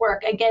Yoakum's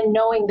work. Again,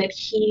 knowing that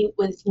he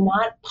was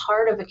not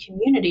part of a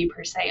community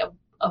per se of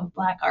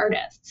Black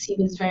artists. He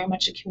was very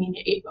much a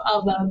community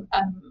of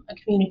a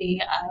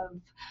community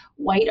of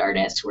white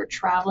artists who were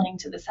traveling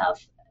to the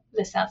South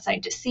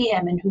Side to see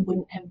him and who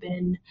wouldn't have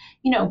been,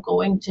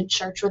 going to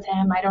church with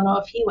him. I don't know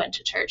if he went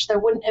to church. There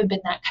wouldn't have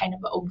been that kind of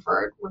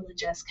overt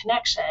religious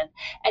connection.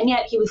 And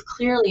yet he was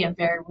clearly a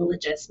very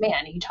religious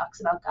man. He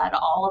talks about God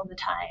all of the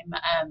time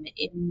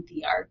in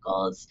the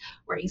articles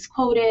where he's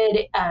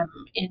quoted,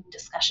 in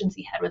discussions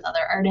he had with other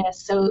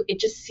artists. So it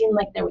just seemed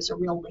like there was a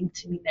real link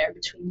to me there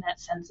between that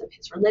sense of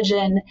his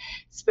religion,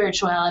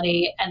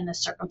 spirituality, and the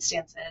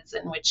circumstances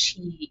in which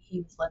he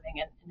was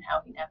living and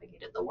how he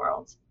navigated the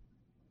world.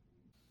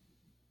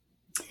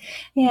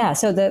 Yeah,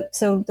 so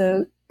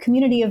the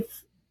community of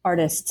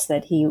artists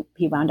that he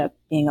wound up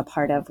being a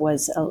part of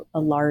was a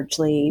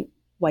largely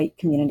white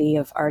community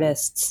of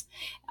artists,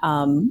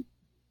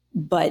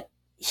 but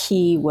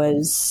he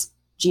was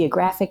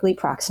geographically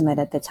proximate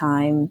at the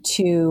time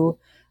to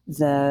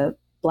the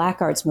Black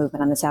arts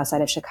movement on the south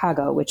side of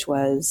Chicago, which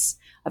was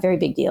a very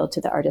big deal to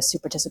the artists who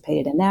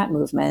participated in that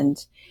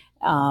movement.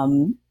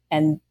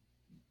 And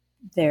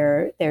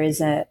there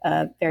is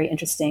a very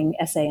interesting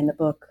essay in the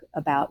book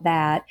about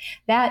that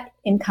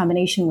in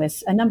combination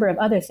with a number of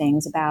other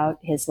things about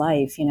his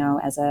life,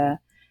 as an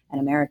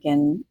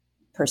American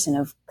person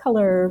of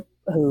color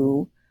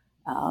who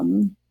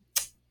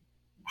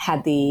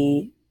had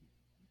the,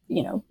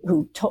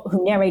 who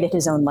narrated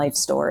his own life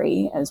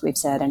story, as we've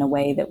said, in a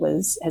way that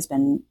has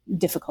been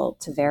difficult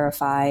to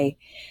verify,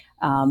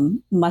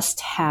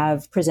 must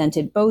have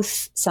presented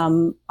both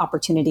some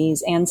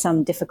opportunities and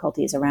some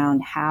difficulties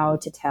around how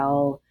to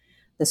tell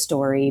the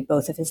story,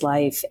 both of his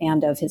life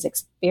and of his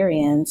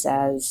experience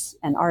as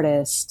an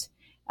artist.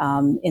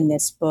 In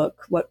this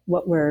book, what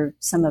were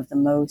some of the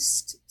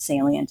most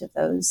salient of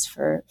those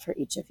for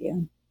each of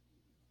you?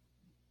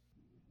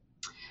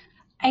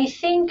 I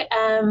think,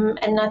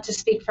 and not to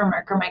speak for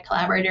Mark or my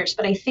collaborators,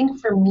 but I think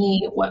for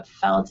me, what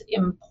felt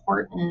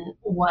important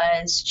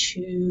was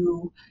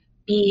to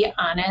be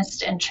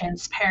honest and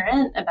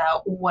transparent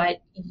about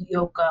what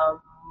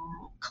Yoakum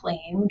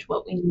claimed,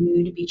 what we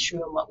knew to be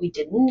true and what we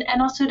didn't,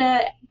 and also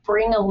to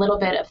bring a little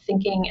bit of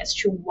thinking as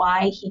to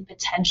why he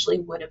potentially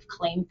would have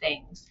claimed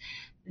things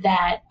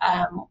that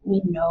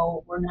we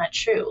know were not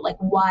true. Like,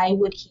 why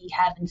would he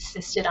have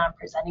insisted on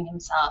presenting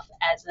himself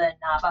as a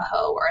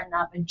Navajo or a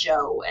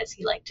Navajo, as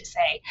he liked to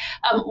say?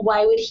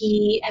 Why would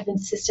he have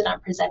insisted on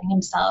presenting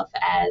himself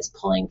as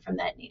pulling from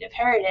that Native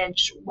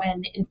heritage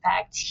when, in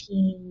fact,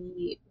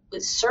 he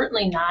was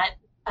certainly not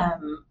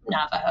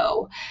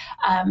Navajo,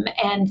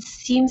 and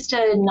seems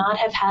to not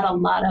have had a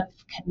lot of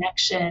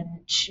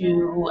connection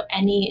to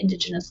any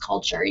indigenous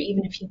culture,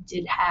 even if he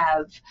did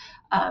have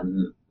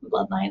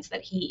bloodlines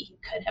that he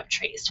could have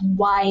traced.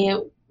 Why it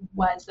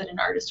was that an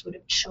artist would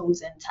have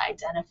chosen to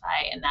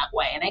identify in that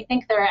way. And I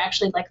think there are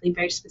actually likely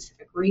very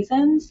specific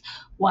reasons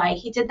why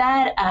he did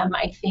that.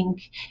 I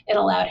think it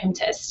allowed him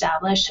to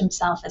establish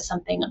himself as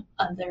something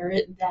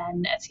other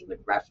than, as he would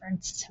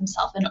reference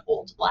himself, an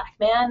old Black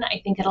man.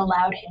 I think it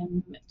allowed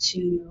him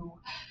to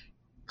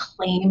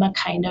claim a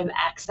kind of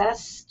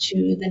access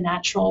to the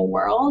natural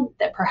world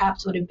that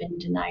perhaps would have been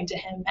denied to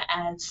him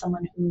as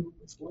someone who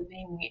was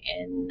living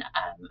in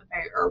a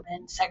very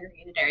urban,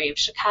 segregated area of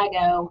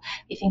Chicago.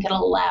 I think it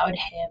allowed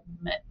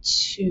him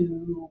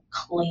to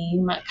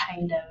claim a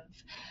kind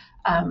of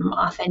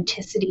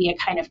authenticity, a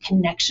kind of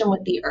connection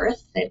with the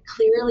earth that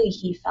clearly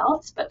he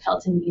felt, but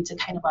felt a need to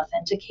kind of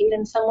authenticate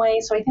in some way.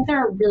 So I think there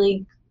are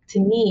really, to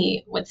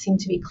me, what seem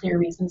to be clear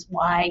reasons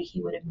why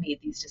he would have made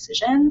these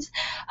decisions.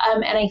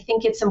 And I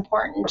think it's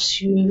important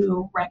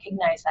to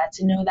recognize that,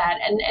 to know that,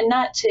 and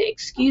not to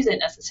excuse it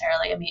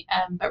necessarily,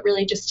 but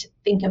really just to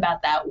think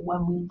about that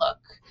when we look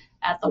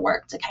at the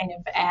work, to kind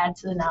of add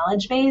to the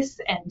knowledge base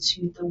and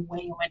to the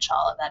way in which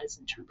all of that is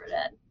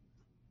interpreted.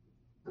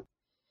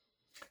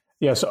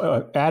 Yes,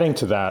 adding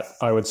to that,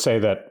 I would say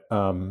that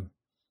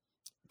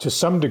to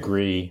some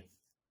degree,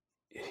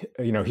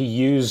 he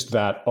used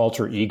that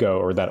alter ego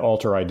or that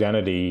alter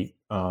identity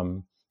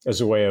as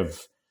a way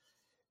of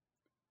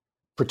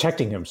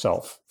protecting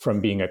himself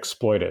from being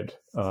exploited.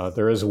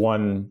 There is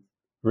one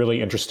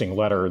really interesting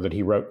letter that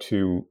he wrote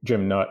to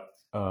Jim Nutt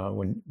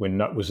when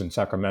Nutt was in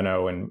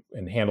Sacramento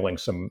and handling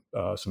some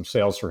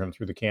sales for him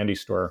through the candy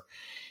store,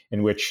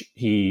 in which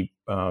he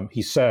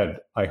said,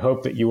 "I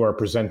hope that you are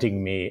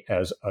presenting me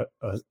as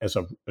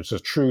a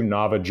true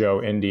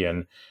Navajo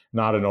Indian,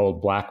 not an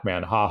old black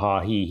man, ha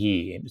ha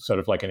he," sort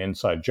of like an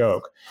inside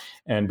joke.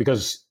 And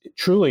because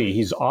truly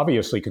he's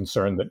obviously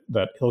concerned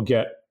that he'll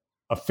get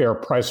a fair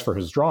price for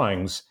his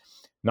drawings,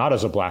 not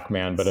as a black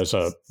man, but as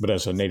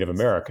a Native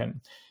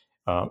American.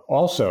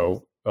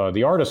 Also,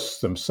 the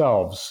artists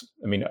themselves,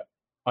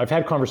 I've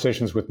had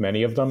conversations with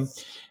many of them,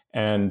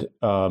 and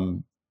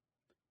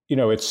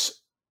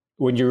it's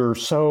when you're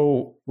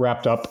so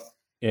wrapped up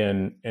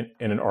in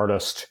an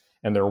artist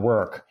and their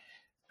work,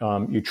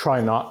 you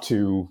try not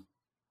to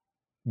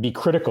be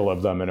critical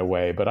of them in a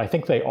way. But I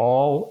think they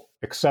all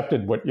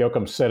accepted what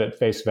Yoakum said at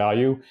face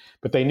value,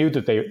 but they knew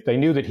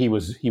that he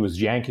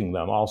was yanking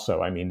them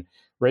also.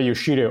 Ray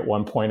Yoshida at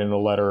one point in a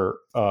letter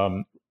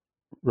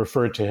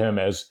referred to him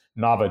as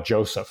Nava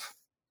Joseph.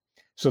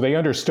 So they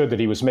understood that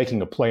he was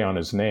making a play on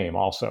his name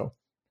also.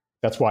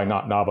 That's why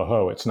not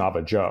Navajo, it's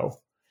Nava Joe,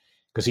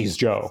 because he's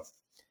Joe.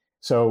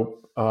 So,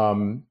 I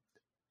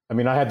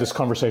had this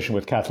conversation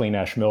with Kathleen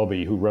Ash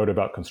Milby, who wrote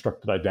about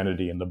constructed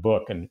identity in the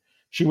book, and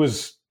she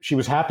was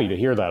happy to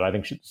hear that. I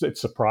think it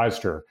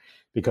surprised her,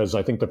 because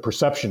I think the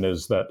perception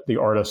is that the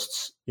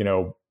artists,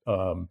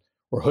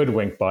 were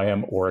hoodwinked by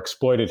him or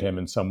exploited him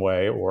in some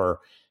way, or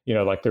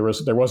like there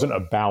wasn't a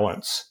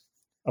balance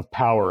of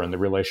power in the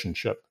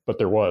relationship, but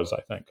there was,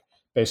 I think,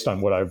 based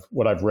on what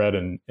I've read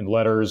in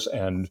letters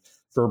and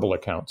verbal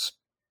accounts.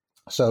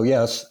 So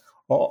yes.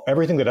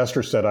 Everything that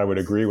Esther said, I would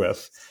agree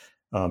with,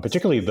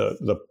 particularly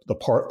the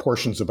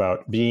portions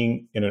about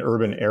being in an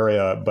urban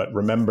area, but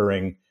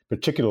remembering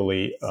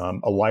particularly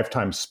a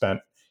lifetime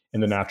spent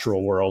in the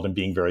natural world and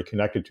being very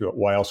connected to it.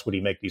 Why else would he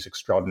make these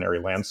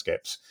extraordinary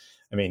landscapes?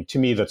 To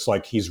me, that's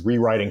like he's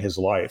rewriting his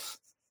life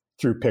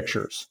through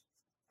pictures.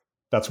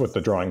 That's what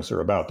the drawings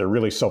are about. They're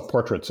really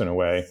self-portraits in a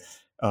way,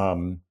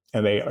 and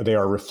they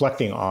are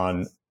reflecting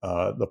on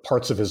the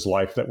parts of his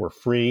life that were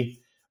free,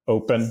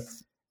 open,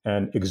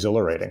 and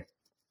exhilarating.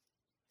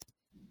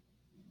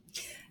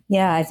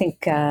 Yeah, I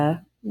think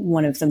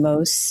one of the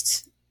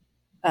most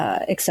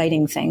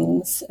exciting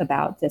things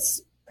about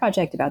this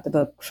project, about the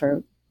book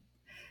for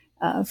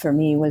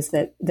me, was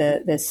that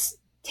this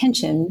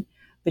tension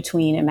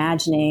between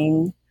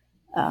imagining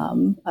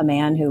a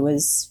man who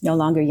was no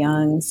longer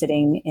young,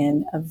 sitting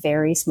in a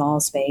very small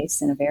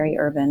space in a very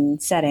urban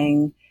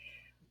setting,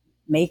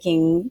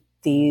 making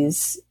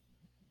these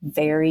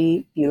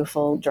very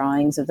beautiful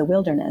drawings of the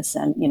wilderness.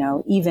 And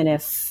even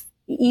if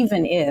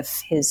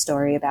his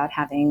story about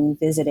having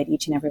visited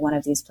each and every one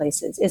of these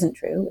places isn't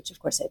true, which of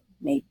course it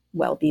may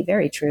well be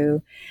very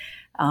true,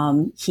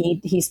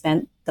 he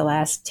spent the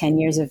last 10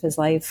 years of his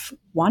life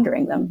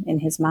wandering them in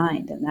his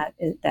mind, and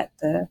that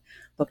the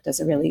book does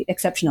a really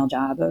exceptional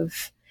job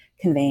of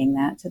conveying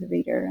that to the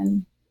reader.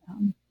 And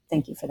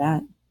thank you for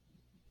that.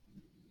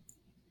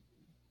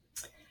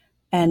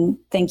 And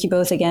thank you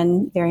both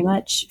again very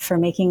much for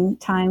making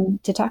time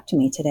to talk to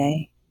me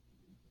today.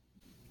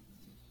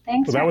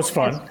 Thanks. Well, that was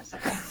fun.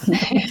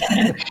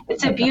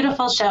 It's a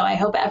beautiful show. I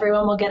hope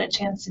everyone will get a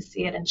chance to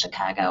see it in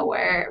Chicago,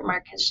 where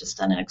Mark has just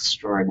done an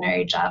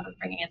extraordinary job of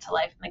bringing it to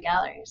life in the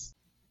galleries.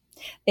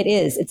 It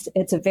is.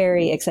 It's a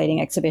very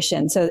exciting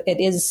exhibition. So it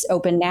is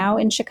open now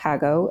in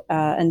Chicago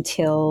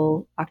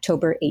until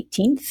October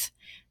 18th.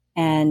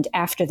 And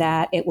after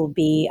that, it will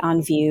be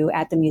on view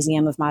at the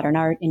Museum of Modern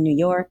Art in New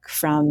York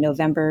from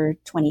November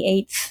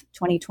 28th,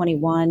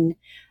 2021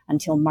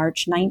 until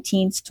March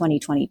 19th,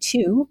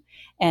 2022.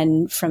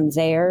 And from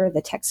there,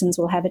 the Texans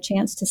will have a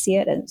chance to see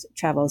it as it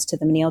travels to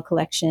the Menil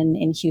Collection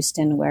in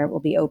Houston, where it will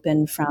be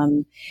open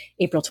from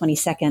April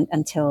 22nd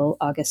until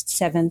August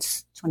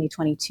 7th,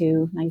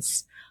 2022.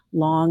 Nice,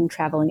 long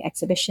traveling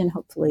exhibition.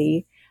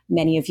 Hopefully,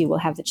 many of you will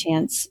have the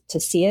chance to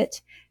see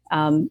it.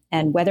 And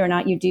whether or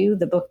not you do,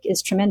 the book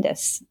is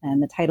tremendous.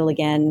 And the title,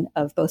 again,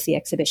 of both the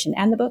exhibition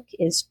and the book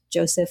is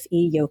Joseph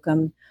E.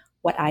 Yoakum,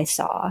 What I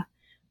Saw.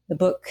 The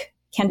book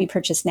can be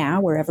purchased now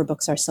wherever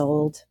books are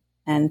sold.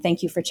 And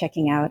thank you for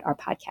checking out our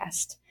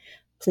podcast.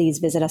 Please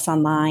visit us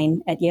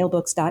online at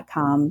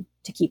yalebooks.com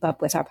to keep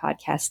up with our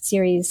podcast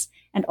series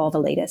and all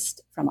the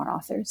latest from our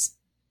authors.